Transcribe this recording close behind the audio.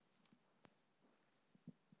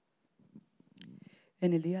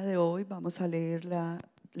En el día de hoy vamos a leer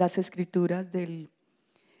las escrituras del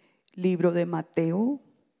libro de Mateo,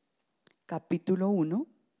 capítulo 1,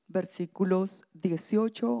 versículos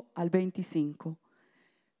 18 al 25.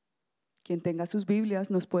 Quien tenga sus Biblias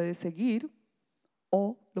nos puede seguir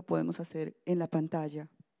o lo podemos hacer en la pantalla.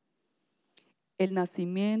 El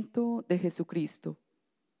nacimiento de Jesucristo.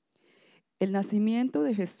 El nacimiento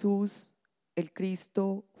de Jesús, el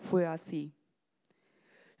Cristo, fue así.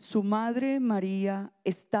 Su madre María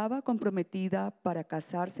estaba comprometida para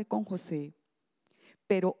casarse con José,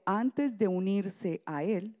 pero antes de unirse a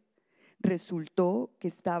él, resultó que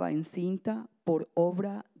estaba encinta por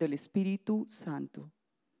obra del Espíritu Santo.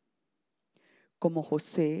 Como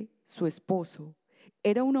José, su esposo,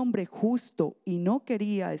 era un hombre justo y no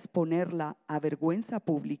quería exponerla a vergüenza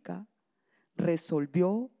pública,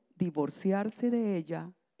 resolvió divorciarse de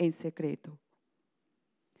ella en secreto.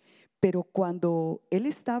 Pero cuando él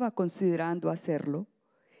estaba considerando hacerlo,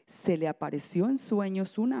 se le apareció en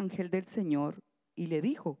sueños un ángel del Señor y le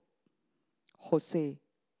dijo: José,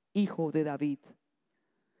 hijo de David,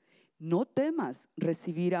 no temas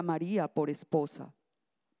recibir a María por esposa,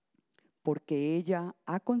 porque ella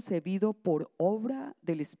ha concebido por obra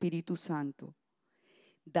del Espíritu Santo.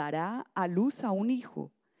 Dará a luz a un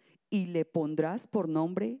hijo y le pondrás por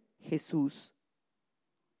nombre Jesús,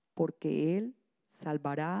 porque él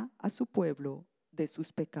salvará a su pueblo de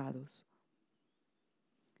sus pecados.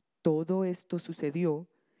 Todo esto sucedió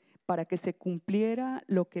para que se cumpliera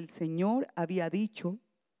lo que el Señor había dicho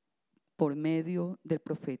por medio del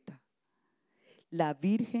profeta. La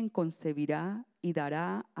Virgen concebirá y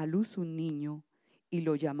dará a luz un niño y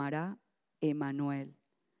lo llamará Emmanuel,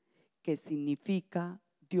 que significa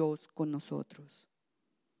Dios con nosotros.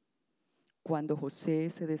 Cuando José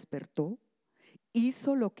se despertó,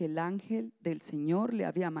 hizo lo que el ángel del Señor le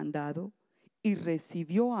había mandado y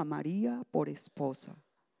recibió a María por esposa.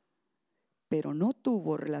 Pero no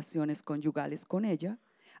tuvo relaciones conyugales con ella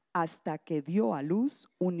hasta que dio a luz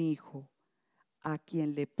un hijo, a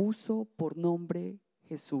quien le puso por nombre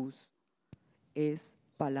Jesús. Es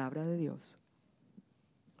palabra de Dios.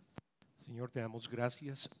 Señor, te damos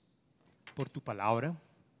gracias por tu palabra.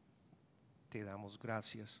 Te damos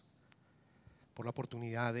gracias por la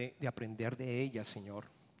oportunidad de aprender de ella, Señor,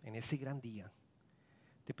 en este gran día.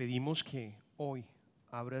 Te pedimos que hoy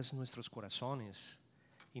abras nuestros corazones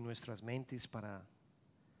y nuestras mentes para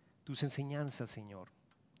tus enseñanzas, Señor,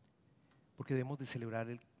 porque debemos de celebrar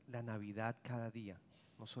la Navidad cada día,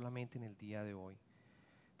 no solamente en el día de hoy.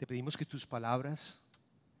 Te pedimos que tus palabras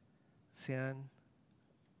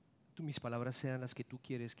mis palabras sean las que tú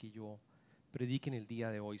quieres que yo predique en el día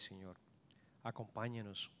de hoy, Señor.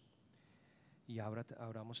 Acompáñanos y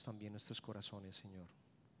abramos también nuestros corazones, Señor.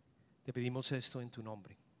 Te pedimos esto en tu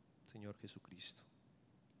nombre, Señor Jesucristo.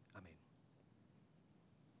 Amén.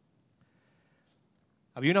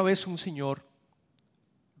 Había una vez un señor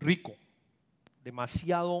rico,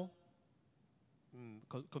 demasiado,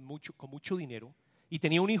 con mucho dinero, y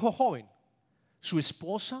tenía un hijo joven. Su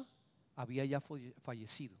esposa había ya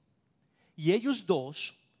fallecido. Y ellos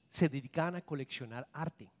dos se dedicaban a coleccionar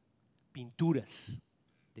arte, pinturas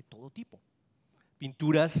de todo tipo.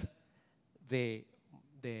 Pinturas de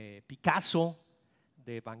Picasso,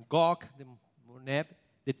 de Van Gogh, de Monet,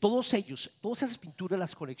 de todos ellos. Todas esas pinturas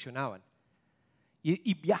las coleccionaban.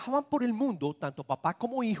 Y viajaban por el mundo, tanto papá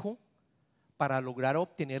como hijo, para lograr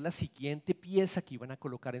obtener la siguiente pieza que iban a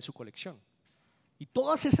colocar en su colección. Y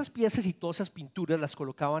todas esas piezas y todas esas pinturas las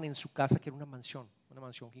colocaban en su casa, que era una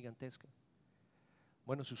mansión gigantesca.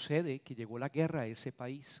 Bueno, sucede que llegó la guerra a ese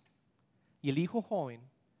país y el hijo joven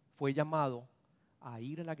fue llamado a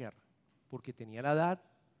ir a la guerra porque tenía la edad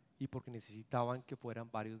y porque necesitaban que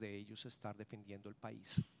fueran varios de ellos a estar defendiendo el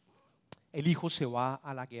país. El hijo se va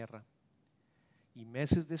a la guerra y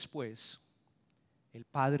meses después el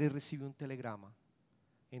padre recibe un telegrama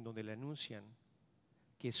en donde le anuncian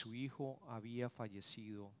que su hijo había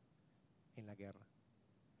fallecido en la guerra.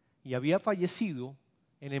 Y había fallecido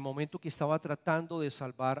en el momento que estaba tratando de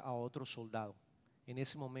salvar a otro soldado. En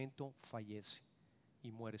ese momento fallece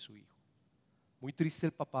y muere su hijo. Muy triste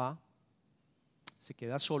el papá, se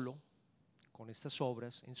queda solo con estas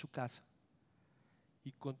obras en su casa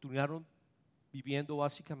y continuaron viviendo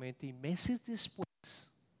básicamente. Y meses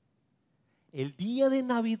después, el día de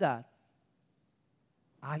Navidad,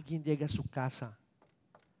 alguien llega a su casa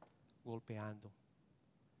golpeando.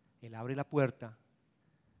 Él abre la puerta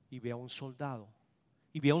y ve a un soldado.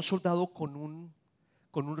 Y ve a un soldado con un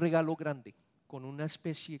regalo grande, con una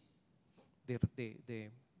especie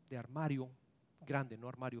de armario grande, no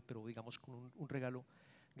armario, pero digamos con un regalo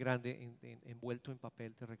grande envuelto en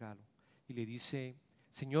papel de regalo. Y le dice: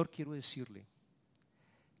 Señor, quiero decirle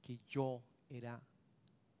que yo era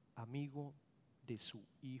amigo de su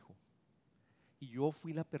hijo. Y yo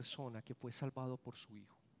fui la persona que fue salvado por su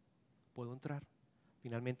hijo. ¿Puedo entrar?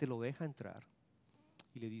 Finalmente lo deja entrar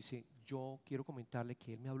y le dice, yo quiero comentarle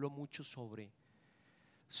que él me habló mucho sobre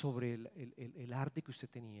el arte que usted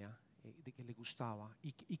tenía, de que le gustaba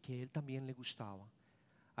y que él también le gustaba.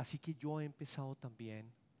 Así que yo he empezado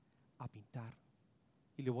también a pintar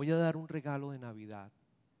y le voy a dar un regalo de Navidad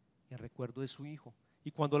en recuerdo de su hijo. Y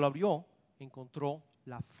cuando lo abrió, encontró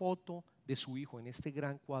la foto de su hijo en este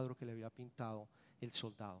gran cuadro que le había pintado el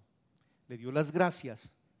soldado. Le dio las gracias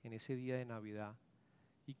en ese día de Navidad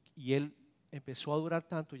y él empezó a adorar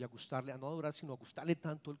tanto y a gustarle, a no adorar sino a gustarle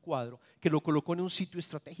tanto el cuadro, que lo colocó en un sitio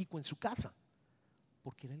estratégico en su casa,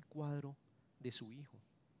 porque era el cuadro de su hijo.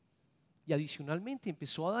 Y adicionalmente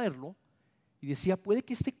empezó a verlo y decía, puede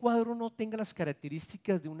que este cuadro no tenga las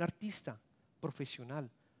características de un artista profesional,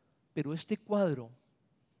 pero este cuadro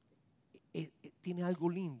tiene algo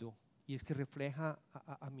lindo y es que refleja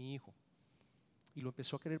a mi hijo. Y lo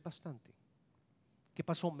empezó a querer bastante. ¿Qué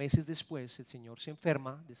pasó? Meses después el señor se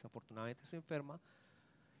enferma, desafortunadamente se enferma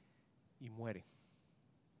y muere.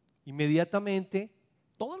 Inmediatamente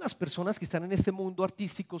todas las personas que están en este mundo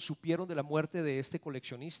artístico supieron de la muerte de este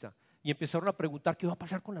coleccionista y empezaron a preguntar qué va a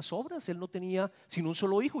pasar con las obras. Él no tenía sino un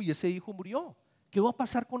solo hijo y ese hijo murió. ¿Qué va a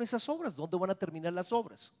pasar con esas obras? ¿Dónde van a terminar las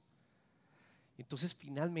obras? Entonces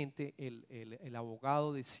finalmente el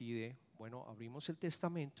abogado decide, bueno, abrimos el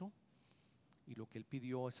testamento y lo que él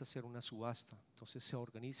pidió es hacer una subasta. Entonces se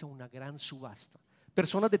organiza una gran subasta.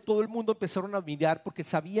 Personas de todo el mundo empezaron a mirar porque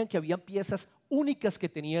sabían que habían piezas únicas que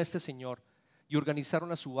tenía este señor y organizaron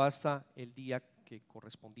la subasta el día que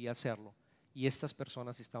correspondía hacerlo. Y estas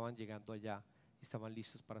personas estaban llegando allá, estaban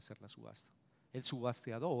listas para hacer la subasta. El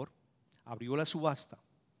subasteador abrió la subasta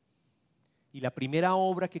y la primera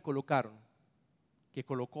obra que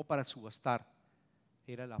colocó para subastar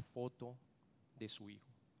era la foto de su hijo.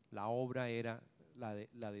 La obra era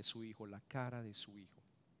la de su hijo, la cara de su hijo.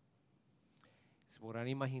 Se podrán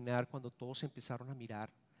imaginar cuando todos empezaron a mirar,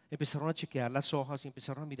 empezaron a chequear las hojas y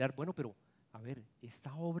empezaron a mirar, bueno, pero a ver,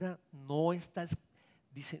 esta obra no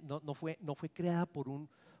fue creada por un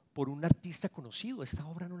artista conocido, esta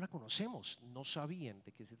obra no la conocemos, no sabían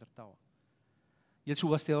de qué se trataba. Y el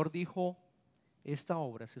subasteador dijo, esta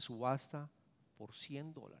obra se subasta por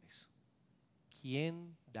 $100.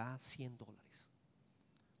 ¿Quién da $100?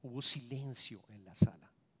 Hubo silencio en la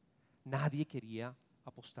sala. Nadie quería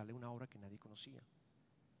apostarle una obra que nadie conocía.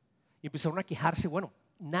 Y empezaron a quejarse, bueno,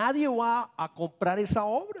 nadie va a comprar esa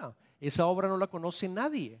obra. Esa obra no la conoce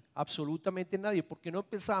nadie, absolutamente nadie. ¿Por qué no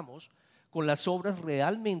empezamos con las obras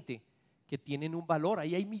realmente que tienen un valor?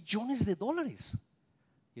 Ahí hay millones de dólares.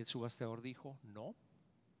 Y el subastador dijo, no.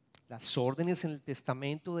 Las órdenes en el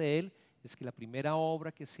testamento de él es que la primera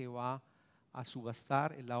obra que se va a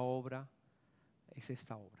subastar es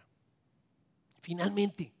esta obra.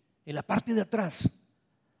 Finalmente, en la parte de atrás,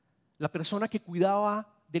 la persona que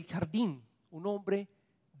cuidaba del jardín, un hombre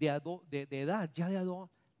de edad,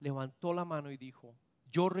 levantó la mano y dijo,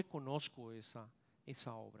 yo reconozco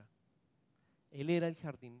esa obra. Él era el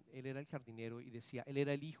jardinero y decía, él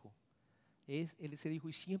era el hijo. Él es el hijo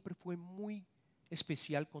y siempre fue muy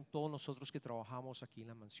especial con todos nosotros que trabajamos aquí en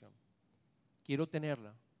la mansión. Quiero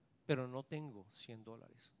tenerla, pero no tengo $100.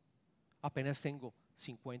 Apenas tengo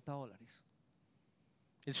 $50.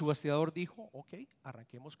 El subasteador dijo, ok,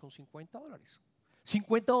 arranquemos con $50.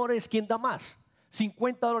 $50, ¿quién da más?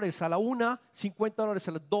 $50 a la 1, $50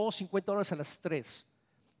 a las 2, $50 a las 3.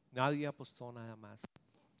 Nadie apostó nada más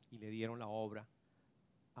y le dieron la obra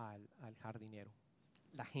al jardinero.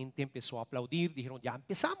 La gente empezó a aplaudir, dijeron, ya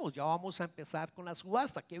empezamos, ya vamos a empezar con la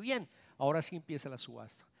subasta, qué bien, ahora sí empieza la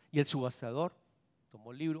subasta. Y el subastador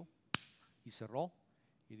tomó el libro y cerró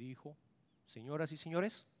y dijo, señoras y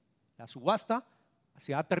señores, la subasta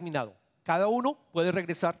se ha terminado. Cada uno puede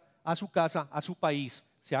regresar a su casa, a su país,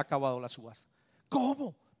 se ha acabado la subasta.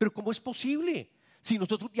 ¿Cómo? ¿Pero cómo es posible? Si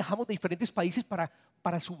nosotros viajamos de diferentes países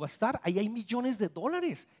para subastar, ahí hay millones de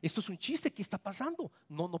dólares. Esto es un chiste, ¿qué está pasando?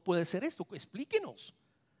 No puede ser esto, explíquenos.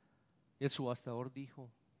 El subastador dijo,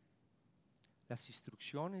 las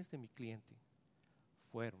instrucciones de mi cliente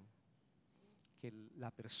fueron que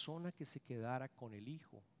la persona que se quedara con el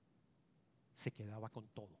hijo se quedaba con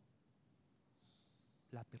todo.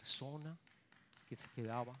 La persona que se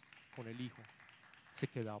quedaba con el hijo se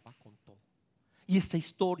quedaba con todo. Y esta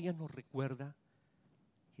historia nos recuerda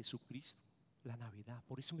Jesucristo, la Navidad.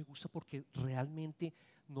 Por eso me gusta, porque realmente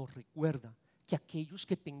nos recuerda que aquellos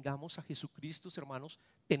que tengamos a Jesucristo, hermanos,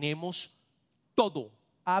 tenemos todo,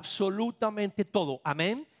 absolutamente todo.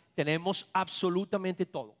 Amén. Tenemos absolutamente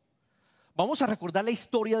todo. Vamos a recordar la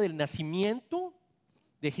historia del nacimiento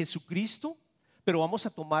de Jesucristo, pero vamos a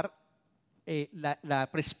tomar la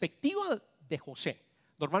perspectiva de José.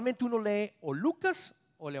 Normalmente uno lee o Lucas,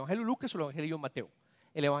 o el Evangelio de Lucas o el Evangelio de Mateo.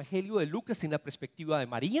 El Evangelio de Lucas tiene la perspectiva de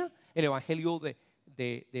María, el Evangelio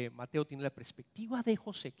de Mateo tiene la perspectiva de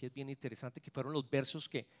José, que es bien interesante, que fueron los versos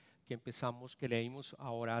que empezamos, que leímos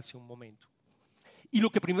ahora hace un momento. Y lo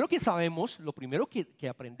primero que sabemos, lo primero que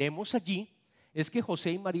aprendemos allí, es que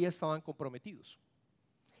José y María estaban comprometidos.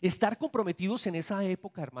 Estar comprometidos en esa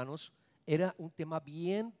época, hermanos, era un tema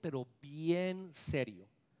bien, pero bien serio.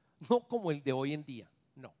 No como el de hoy en día,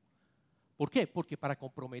 no. ¿Por qué? Porque para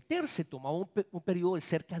comprometerse tomaba un periodo de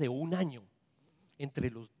cerca de un año entre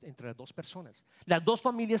las dos personas. Las dos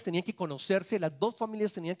familias tenían que conocerse, las dos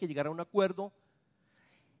familias tenían que llegar a un acuerdo.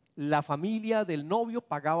 La familia del novio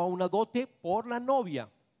pagaba una dote por la novia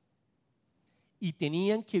y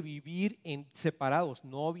tenían que vivir separados.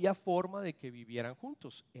 No había forma de que vivieran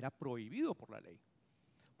juntos, era prohibido por la ley.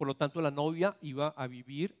 Por lo tanto, la novia iba a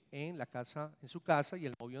vivir en su casa y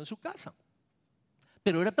el novio en su casa.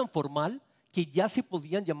 Pero era tan formal que ya se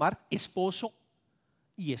podían llamar esposo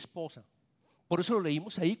y esposa. Por eso lo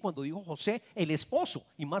leímos ahí cuando dijo José, el esposo.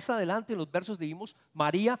 Y más adelante en los versos leímos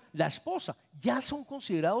María, la esposa. Ya son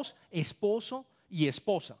considerados esposo y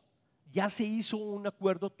esposa. Ya se hizo un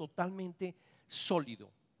acuerdo totalmente sólido,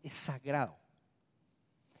 es sagrado.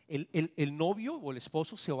 El novio o el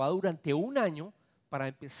esposo se va durante un año para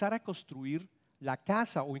empezar a construir la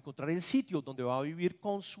casa o encontrar el sitio donde va a vivir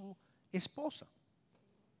con su esposa.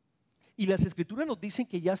 Y las escrituras nos dicen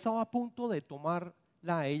que ya estaba a punto de tomarla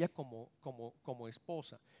a ella como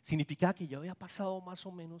esposa. Significaba que ya había pasado más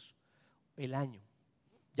o menos el año.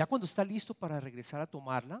 Ya cuando está listo para regresar a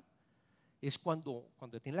tomarla, es cuando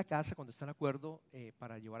tiene la casa, cuando está en acuerdo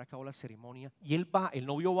para llevar a cabo la ceremonia. Y el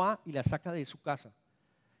novio va y la saca de su casa.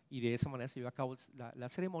 Y de esa manera se lleva a cabo la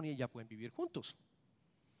ceremonia y ya pueden vivir juntos.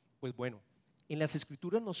 Pues bueno, en las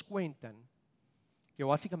escrituras nos cuentan que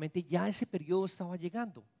básicamente ya ese periodo estaba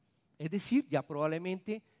llegando. Es decir, ya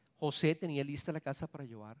probablemente José tenía lista la casa para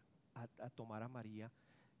llevar a tomar a María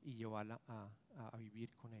y llevarla a vivir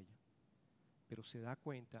con ella. Pero se da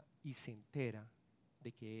cuenta y se entera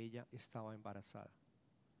de que ella estaba embarazada.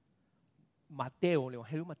 Mateo, el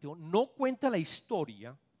Evangelio de Mateo, no cuenta la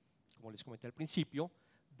historia, como les comenté al principio,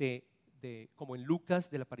 como en Lucas,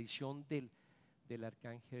 de la aparición del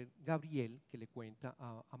arcángel Gabriel, que le cuenta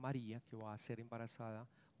a María que va a ser embarazada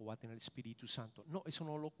o va a tener el Espíritu Santo. No, eso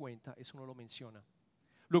no lo cuenta, eso no lo menciona.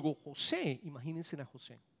 Luego José, imagínense a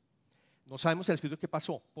José. No sabemos en el escrito qué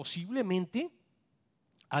pasó. Posiblemente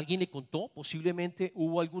alguien le contó, posiblemente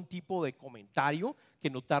hubo algún tipo de comentario que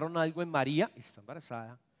notaron algo en María, está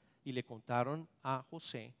embarazada, y le contaron a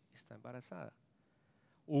José, está embarazada.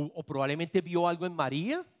 O probablemente vio algo en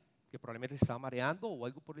María, que probablemente se estaba mareando o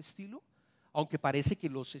algo por el estilo, aunque parece que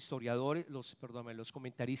los historiadores, los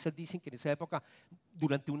comentaristas dicen que en esa época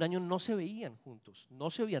durante un año no se veían juntos, no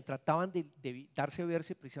se veían, trataban de evitarse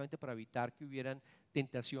verse precisamente para evitar que hubieran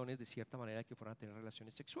tentaciones de cierta manera que fueran a tener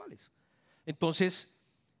relaciones sexuales. Entonces,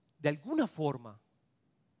 de alguna forma,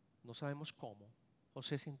 no sabemos cómo,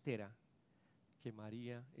 José se entera que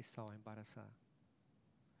María estaba embarazada.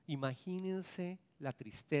 Imagínense la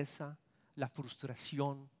tristeza, la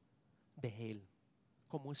frustración de él.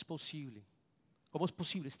 ¿Cómo es posible? ¿Cómo es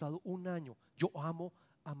posible? He estado un año. Yo amo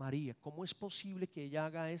a María. ¿Cómo es posible que ella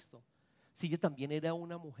haga esto? Si ella también era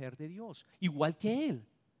una mujer de Dios, igual que él.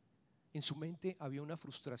 En su mente había una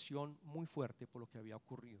frustración muy fuerte por lo que había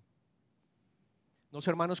ocurrido. No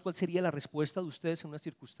sé, hermanos, ¿cuál sería la respuesta de ustedes en unas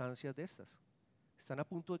circunstancias de estas? Están a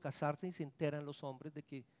punto de casarse y se enteran los hombres de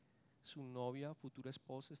que su novia, futura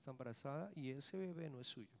esposa, está embarazada y ese bebé no es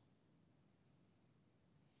suyo.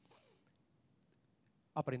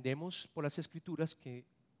 Aprendemos por las escrituras que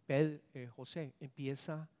José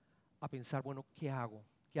empieza a pensar, bueno, ¿qué hago?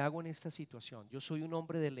 ¿Qué hago en esta situación? Yo soy un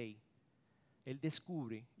hombre de ley. Él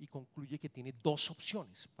descubre y concluye que tiene dos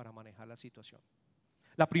opciones para manejar la situación.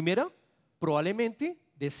 La primera, probablemente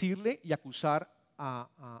decirle y acusar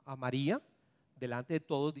a María delante de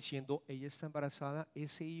todos diciendo, ella está embarazada,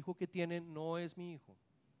 ese hijo que tiene no es mi hijo.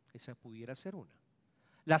 Esa pudiera ser una.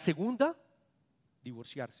 La segunda,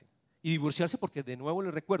 divorciarse. Y divorciarse porque, de nuevo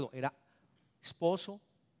les recuerdo, era esposo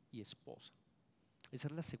y esposa. Esa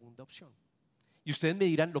era la segunda opción. Y ustedes me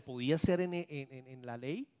dirán, ¿lo podía hacer en la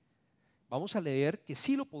ley? Vamos a leer que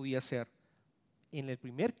sí lo podía hacer. En el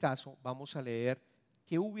primer caso vamos a leer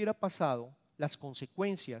qué hubiera pasado, las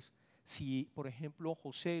consecuencias, si por ejemplo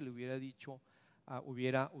José le hubiera dicho,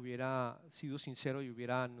 hubiera sido sincero y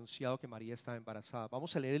hubiera anunciado que María estaba embarazada.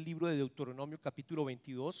 Vamos a leer el libro de Deuteronomio capítulo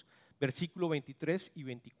 22, versículo 23 y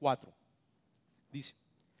 24. Dice,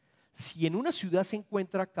 si en una ciudad se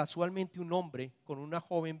encuentra casualmente un hombre con una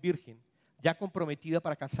joven virgen, ya comprometida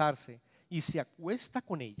para casarse, y se acuesta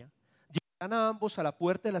con ella, llevarán a ambos a la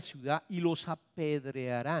puerta de la ciudad y los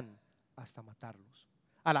apedrearán hasta matarlos.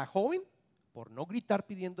 A la joven, por no gritar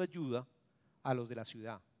pidiendo ayuda a los de la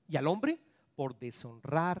ciudad, y al hombre, por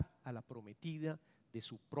deshonrar a la prometida de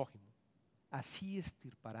su prójimo. Así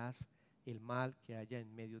extirparás el mal que haya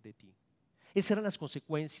en medio de ti. Esas eran las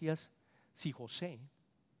consecuencias si José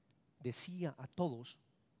decía a todos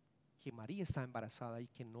que María estaba embarazada y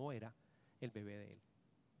que no era el bebé de él.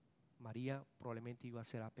 María probablemente iba a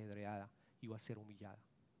ser apedreada, iba a ser humillada.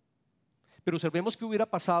 Pero observemos qué hubiera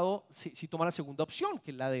pasado si toma la segunda opción,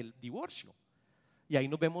 que es la del divorcio. Y ahí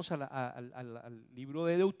nos vemos al libro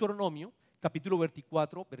de Deuteronomio, capítulo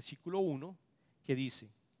 24, versículo 1, que dice,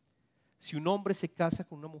 si un hombre se casa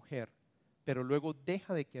con una mujer, pero luego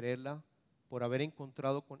deja de quererla por haber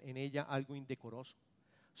encontrado en ella algo indecoroso,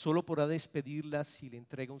 solo podrá despedirla si le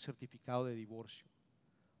entrega un certificado de divorcio.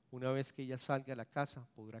 Una vez que ella salga de la casa,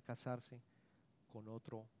 podrá casarse con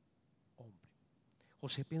otro hombre.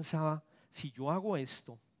 José pensaba, si yo hago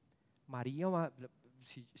esto, María va,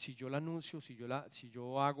 si yo la anuncio, si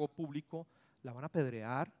yo hago público, la van a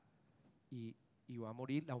apedrear y va a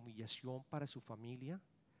morir, la humillación para su familia.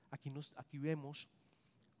 Aquí vemos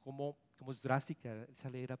cómo es drástica, esa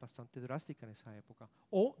ley era bastante drástica en esa época.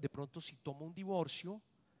 O de pronto si tomo un divorcio,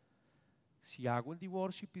 si hago el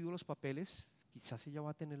divorcio y pido los papeles, quizás ella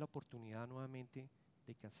va a tener la oportunidad nuevamente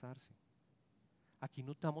de casarse. Aquí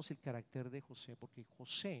notamos el carácter de José, porque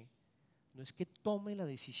José no es que tome la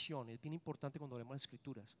decisión, es bien importante cuando leemos las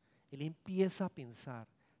escrituras, él empieza a pensar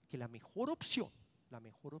que la mejor opción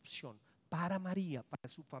para María, para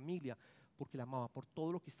su familia, porque la amaba, por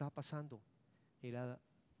todo lo que estaba pasando, era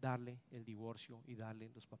darle el divorcio y darle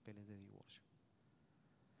los papeles de divorcio.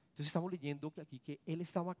 Entonces estamos leyendo aquí que él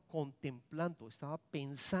estaba contemplando, estaba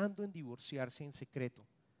pensando en divorciarse en secreto.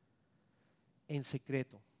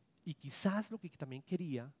 Y quizás lo que también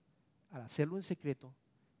quería, al hacerlo en secreto,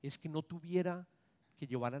 es que no tuviera que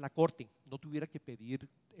llevar a la corte, no tuviera que pedir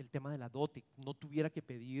el tema de la dote, no tuviera que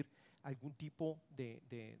pedir algún tipo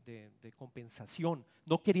de compensación.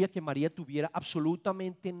 No quería que María tuviera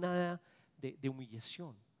absolutamente nada de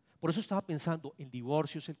humillación. Por eso estaba pensando, el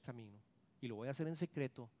divorcio es el camino y lo voy a hacer en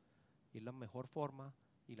secreto, y es la mejor forma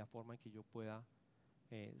y la forma en que yo pueda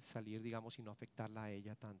salir, digamos, y no afectarla a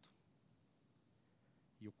ella tanto.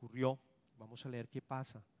 Y ocurrió, vamos a leer qué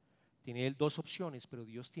pasa. Tiene él dos opciones, pero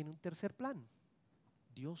Dios tiene un tercer plan.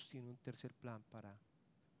 Dios tiene un tercer plan para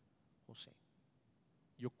José.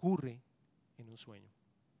 Y ocurre en un sueño.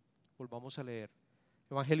 Volvamos a leer.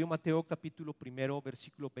 Evangelio de Mateo capítulo 1,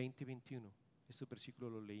 versículo 20 y 21. Estos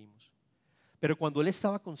versículos los leímos. Pero cuando él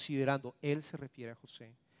estaba considerando, él se refiere a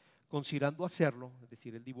José, considerando hacerlo, es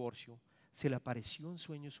decir, el divorcio, se le apareció en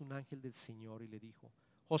sueños un ángel del Señor y le dijo,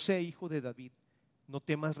 José, hijo de David, no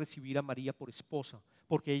temas recibir a María por esposa,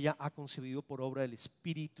 porque ella ha concebido por obra del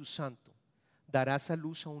Espíritu Santo. Darás a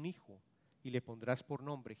luz a un hijo y le pondrás por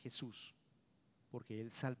nombre Jesús, porque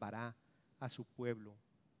él salvará a su pueblo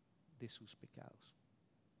de sus pecados.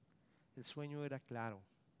 El sueño era claro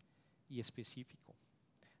y específico.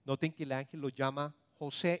 Noten que el ángel lo llama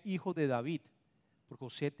José, hijo de David, porque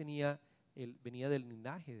José venía del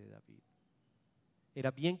linaje de David.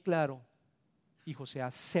 Era bien claro y José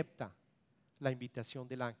acepta la invitación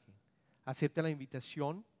del ángel, acepta la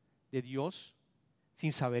invitación de Dios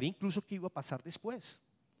sin saber incluso qué iba a pasar después.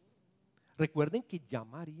 Recuerden que ya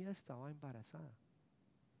María estaba embarazada,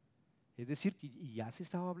 es decir, que ya se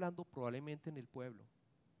estaba hablando probablemente en el pueblo,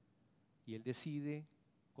 y él decide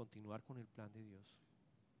continuar con el plan de Dios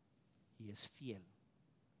y es fiel.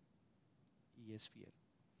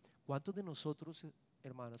 ¿Cuántos de nosotros,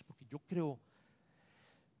 hermanos? Porque yo creo,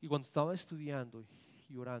 y cuando estaba estudiando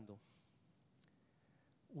y orando,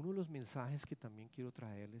 uno de los mensajes que también quiero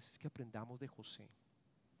traerles es que aprendamos de José.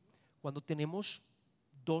 Cuando tenemos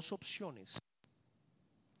dos opciones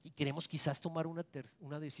y queremos quizás tomar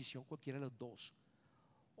una decisión cualquiera de las dos,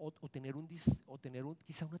 o tener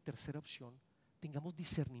quizás una tercera opción, tengamos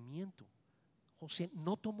discernimiento. José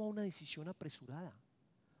no tomó una decisión apresurada.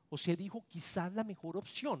 José dijo, quizás la mejor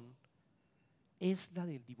opción es la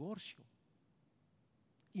del divorcio.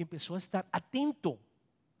 Y empezó a estar atento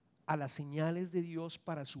a las señales de Dios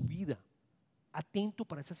para su vida, atento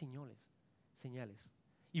para esas señales.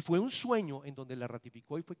 Y fue un sueño en donde la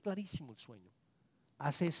ratificó y fue clarísimo el sueño.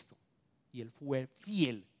 Haz esto. Y él fue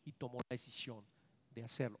fiel y tomó la decisión de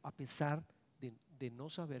hacerlo, a pesar de no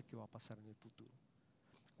saber qué va a pasar en el futuro.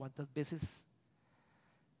 ¿Cuántas veces,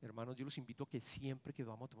 hermanos, yo los invito a que siempre que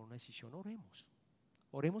vamos a tomar una decisión, oremos?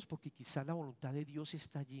 Oremos porque quizás la voluntad de Dios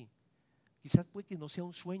está allí. Quizás puede que no sea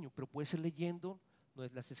un sueño, pero puede ser leyendo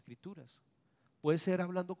las escrituras. Puede ser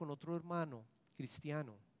hablando con otro hermano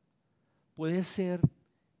cristiano. Puede ser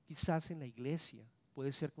quizás en la iglesia.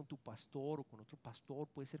 Puede ser con tu pastor o con otro pastor.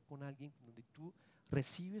 Puede ser con alguien donde tú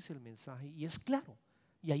recibes el mensaje y es claro.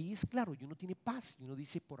 Y ahí es claro, y uno tiene paz. Y uno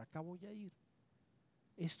dice, por acá voy a ir.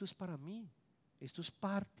 Esto es para mí. Esto es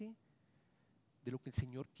parte de lo que el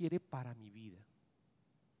Señor quiere para mi vida.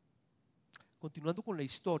 Continuando con la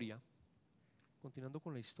historia,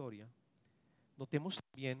 notemos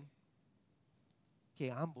también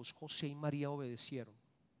que ambos, José y María, obedecieron.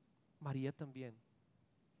 María también.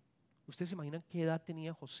 ¿Ustedes se imaginan qué edad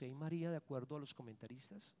tenía José y María de acuerdo a los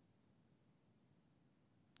comentaristas?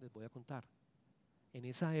 Les voy a contar. En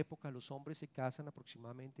esa época los hombres se casan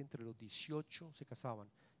aproximadamente entre los 18, se casaban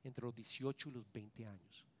entre los 18 y los 20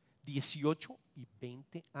 años. 18 y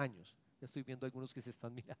 20 años. Ya estoy viendo algunos que se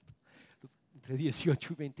están mirando. Entre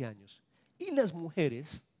 18 y 20 años. Y las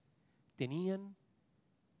mujeres tenían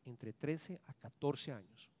entre 13 a 14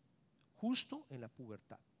 años. Justo en la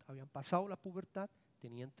pubertad. Habían pasado la pubertad,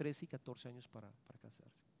 tenían 13 y 14 años para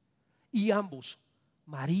casarse. Y ambos,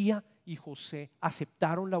 María y José,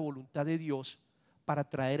 aceptaron la voluntad de Dios para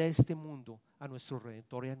traer a este mundo a nuestro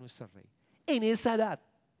Redentor y a nuestra Rey. En esa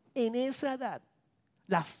edad,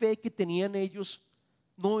 la fe que tenían ellos,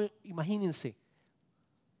 no, imagínense,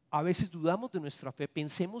 a veces dudamos de nuestra fe,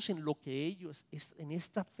 pensemos en lo que ellos, en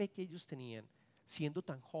esta fe que ellos tenían, siendo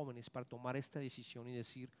tan jóvenes para tomar esta decisión y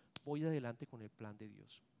decir, voy adelante con el plan de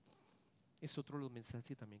Dios. Es otro de los mensajes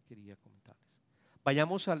que también quería comentarles.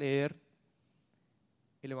 Vayamos a leer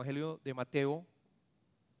el Evangelio de Mateo,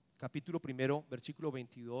 capítulo 1, versículo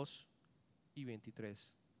 22 y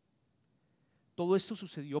 23. Todo esto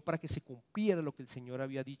sucedió para que se cumpliera lo que el Señor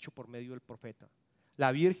había dicho por medio del profeta.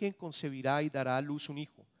 La Virgen concebirá y dará a luz un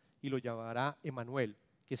hijo y lo llamará Emmanuel,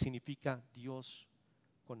 que significa Dios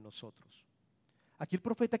con nosotros. Aquí el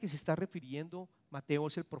profeta que se está refiriendo Mateo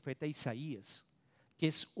es el profeta Isaías, que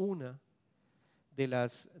es una de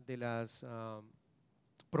las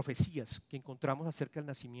profecías que encontramos acerca del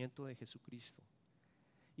nacimiento de Jesucristo.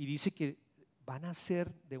 Y dice que van a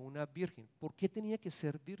ser de una virgen. ¿Por qué tenía que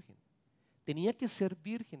ser virgen? Tenía que ser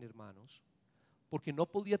virgen, hermanos, porque no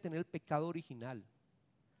podía tener el pecado original.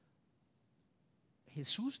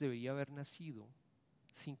 Jesús debería haber nacido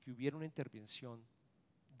sin que hubiera una intervención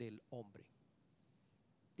del hombre.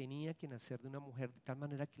 Tenía que nacer de una mujer de tal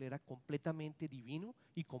manera que él era completamente divino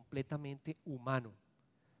y completamente humano,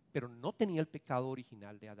 pero no tenía el pecado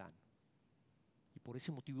original de Adán. Y por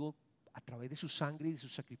ese motivo, a través de su sangre y de su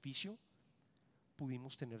sacrificio,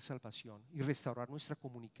 pudimos tener salvación y restaurar nuestra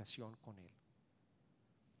comunicación con Él.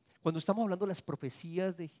 Cuando estamos hablando de las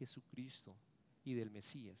profecías de Jesucristo y del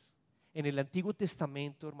Mesías, en el Antiguo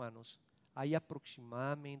Testamento, hermanos, hay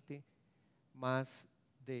aproximadamente más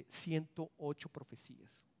de 108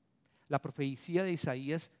 profecías. La profecía de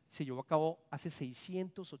Isaías se llevó a cabo hace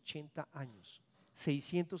 680 años,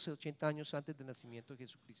 680 años antes del nacimiento de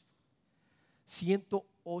Jesucristo.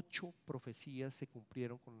 108 profecías se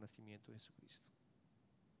cumplieron con el nacimiento de Jesucristo.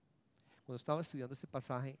 Cuando estaba estudiando este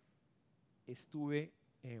pasaje, estuve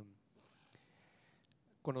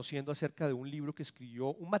conociendo acerca de un libro que escribió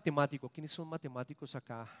un matemático. ¿Quiénes son matemáticos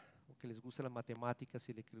acá? O que les gusta las matemáticas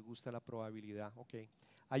y que les gusta la probabilidad. Okay.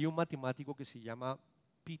 Hay un matemático que se llama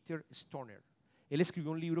Peter Stoner. Él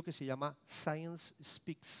escribió un libro que se llama Science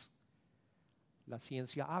Speaks. La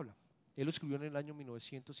ciencia habla. Él lo escribió en el año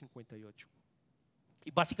 1958.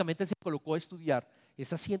 Y básicamente él se colocó a estudiar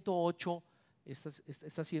estas 108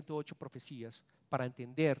 profecías para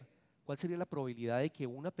entender cuál sería la probabilidad de que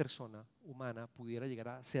una persona humana pudiera llegar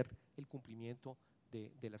a hacer el cumplimiento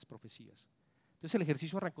de las profecías. Entonces el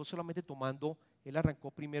ejercicio arrancó solamente él arrancó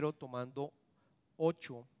primero tomando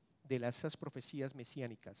 8 de esas profecías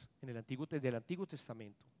mesiánicas del Antiguo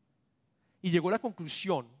Testamento. Y llegó a la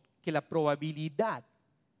conclusión que la probabilidad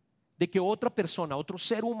de que otra persona, otro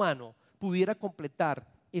ser humano, pudiera completar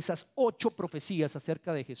esas 8 profecías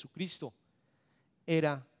acerca de Jesucristo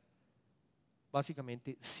era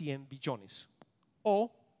básicamente 100 billones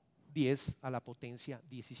o 10 a la potencia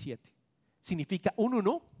 17. Significa un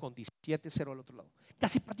 1 con 17 cero al otro lado.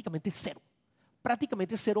 Casi prácticamente cero.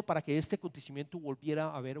 Prácticamente cero para que este acontecimiento volviera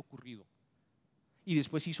a haber ocurrido. Y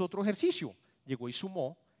después hizo otro ejercicio. Llegó y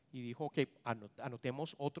sumó y dijo, ok,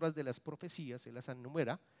 anotemos otras de las profecías, él las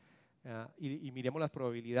enumera y miremos la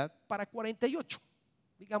probabilidad para 48.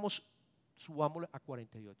 Digamos, subámosla a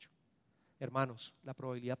 48. Hermanos, la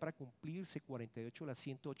probabilidad para cumplirse 48 de las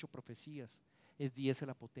 108 profecías es 10 a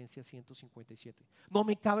la potencia 157. No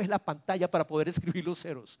me cabe la pantalla para poder escribir los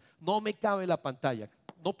ceros. No me cabe la pantalla.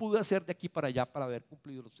 no pude hacer de aquí para allá para haber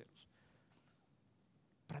cumplido los ceros.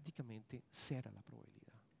 Prácticamente cero la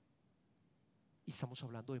probabilidad. Y estamos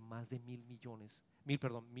hablando de más de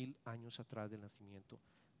 1.000 años atrás del nacimiento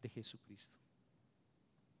de Jesucristo.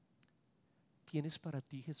 ¿Quién es para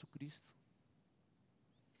ti Jesucristo?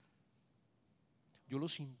 Yo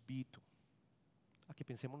los invito a que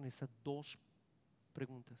pensemos en estas dos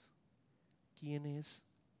preguntas. ¿Quién es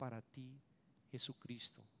para ti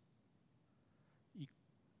Jesucristo? ¿Y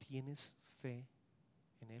tienes fe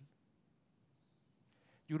en Él?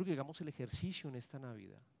 Yo creo que hagamos el ejercicio en esta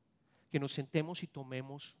Navidad, que nos sentemos y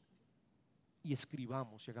tomemos y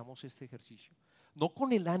escribamos y hagamos este ejercicio. No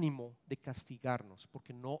con el ánimo de castigarnos,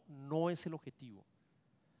 porque no es el objetivo.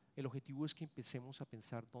 El objetivo es que empecemos a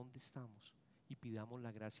pensar dónde estamos y pidamos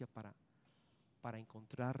la gracia para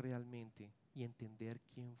encontrar realmente y entender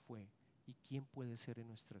quién fue y quién puede ser en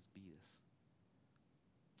nuestras vidas.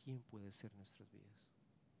 ¿Quién puede ser en nuestras vidas?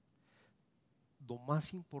 Lo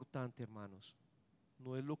más importante, hermanos,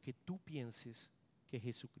 no es lo que tú pienses que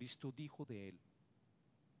Jesucristo dijo de Él,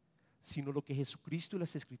 sino lo que Jesucristo y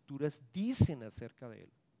las Escrituras dicen acerca de Él.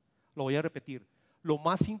 Lo voy a repetir. Lo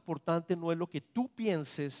más importante no es lo que tú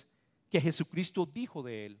pienses que Jesucristo dijo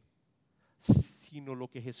de Él, sino lo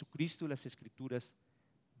que Jesucristo y las Escrituras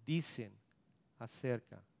dicen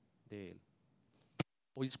acerca de Él.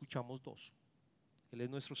 Hoy escuchamos dos. Él es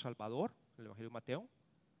nuestro Salvador, en el Evangelio de Mateo,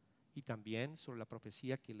 y también sobre la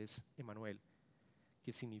profecía que Él es Emmanuel,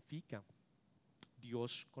 que significa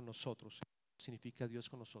Dios con nosotros. Significa Dios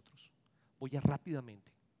con nosotros. Voy a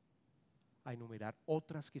rápidamente a enumerar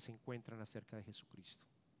otras que se encuentran acerca de Jesucristo,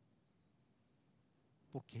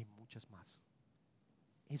 porque hay muchas más.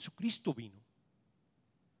 Jesucristo vino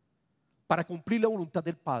para cumplir la voluntad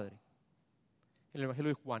del Padre, en el Evangelio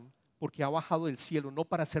de Juan, porque ha bajado del cielo no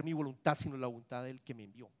para hacer mi voluntad, sino la voluntad del que me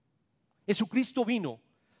envió. Jesucristo vino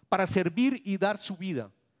para servir y dar su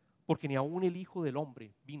vida, porque ni aun el Hijo del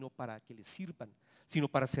Hombre vino para que le sirvan, sino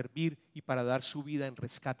para servir y para dar su vida en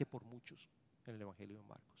rescate por muchos. En el Evangelio de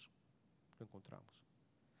Marcos lo encontramos.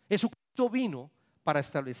 Jesucristo vino para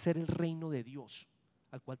establecer el reino de Dios,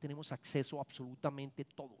 al cual tenemos acceso absolutamente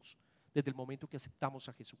todos, desde el momento que aceptamos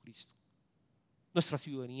a Jesucristo. Nuestra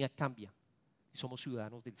ciudadanía cambia y somos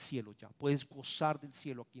ciudadanos del cielo ya. Puedes gozar del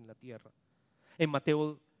cielo aquí en la tierra. En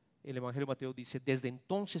Mateo, el Evangelio de Mateo dice: desde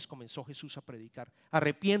entonces comenzó Jesús a predicar: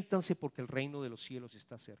 arrepiéntanse porque el reino de los cielos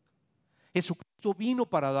está cerca. Jesucristo vino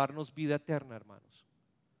para darnos vida eterna, hermanos.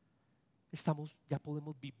 Ya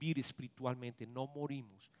podemos vivir espiritualmente, no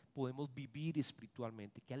morimos, podemos vivir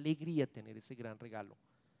espiritualmente. Qué alegría tener ese gran regalo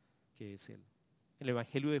que es Él. El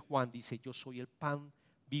Evangelio de Juan dice: yo soy el pan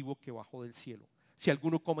vivo que bajó del cielo. Si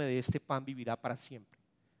alguno come de este pan, vivirá para siempre.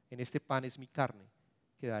 En este pan es mi carne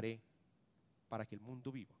que daré para que el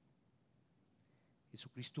mundo viva.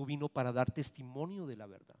 Jesucristo vino para dar testimonio de la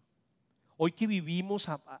verdad. Hoy que vivimos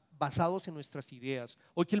basados en nuestras ideas,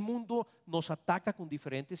 hoy que el mundo nos ataca con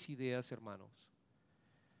diferentes ideas, hermanos,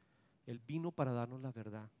 Él vino para darnos la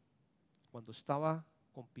verdad. Cuando estaba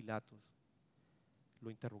con Pilato, lo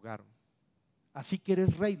interrogaron. Así que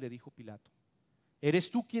eres rey, le dijo Pilato. ¿Eres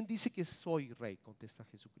tú quien dice que soy rey?, contesta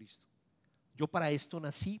Jesucristo. Yo para esto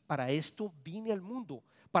nací, para esto vine al mundo,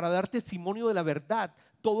 para dar testimonio de la verdad.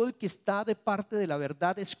 Todo el que está de parte de la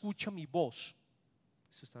verdad escucha mi voz.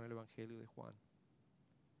 Eso está en el Evangelio de Juan.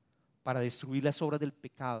 Para destruir las obras del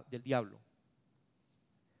pecado, del diablo.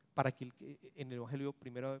 Para que en el Evangelio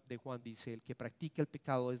primero de Juan dice: el que practica el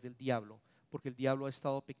pecado es del diablo, porque el diablo ha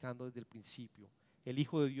estado pecando desde el principio. El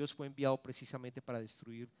Hijo de Dios fue enviado precisamente para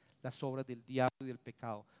destruir las obras del diablo y del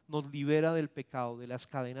pecado. Nos libera del pecado, de las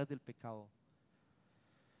cadenas del pecado.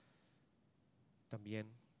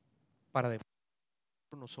 También para demostrar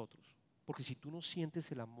por nosotros. Porque si tú no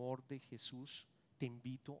sientes el amor de Jesús, te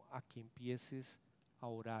invito a que empieces a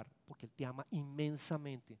orar, porque Él te ama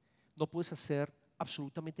inmensamente. No puedes hacer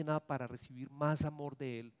absolutamente nada para recibir más amor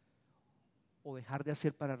de Él o dejar de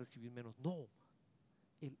hacer para recibir menos. No,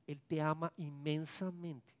 Él te ama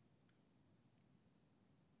inmensamente.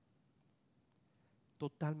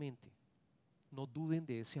 Totalmente. No duden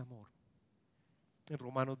de ese amor. En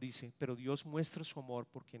Romanos dice: pero Dios muestra su amor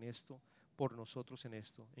por nosotros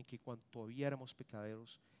en que cuando todavía éramos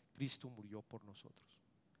pecadores, Cristo murió por nosotros.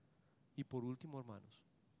 Y por último, hermanos,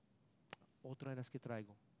 otra de las que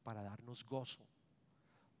traigo, para darnos gozo,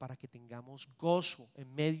 para que tengamos gozo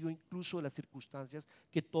en medio incluso de las circunstancias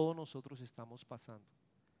que todos nosotros estamos pasando.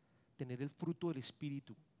 Tener el fruto del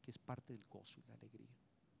Espíritu, que es parte del gozo y la alegría.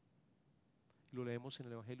 Lo leemos en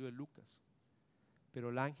el Evangelio de Lucas. Pero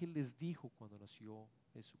el ángel les dijo cuando nació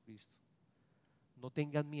Jesucristo: no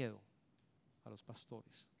tengan miedo a los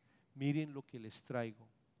pastores, Miren lo que les traigo,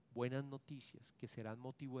 buenas noticias que serán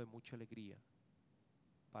motivo de mucha alegría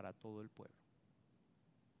para todo el pueblo.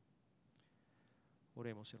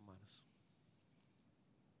 Oremos, hermanos.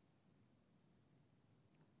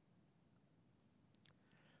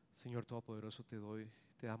 Señor Todopoderoso,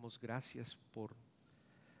 te damos gracias por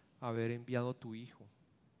haber enviado a tu Hijo.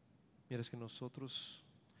 Mira, es que nosotros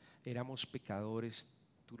éramos pecadores,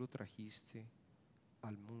 tú lo trajiste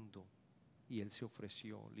al mundo y Él se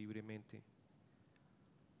ofreció libremente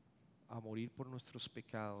a morir por nuestros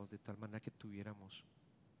pecados de tal manera que tuviéramos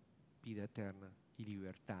vida eterna y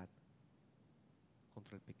libertad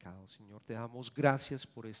contra el pecado. Señor, te damos gracias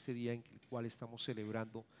por este día en el cual estamos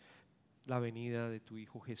celebrando la venida de tu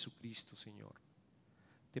Hijo Jesucristo, Señor.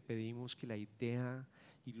 Te pedimos que la idea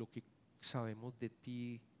y lo que sabemos de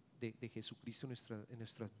ti, de Jesucristo en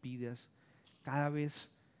nuestras vidas, cada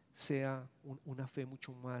vez sea una fe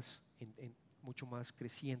mucho más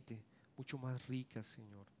creciente, mucho más rica,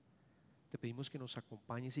 Señor. Te pedimos que nos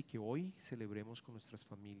acompañes y que hoy celebremos con nuestras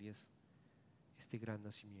familias este gran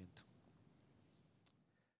nacimiento.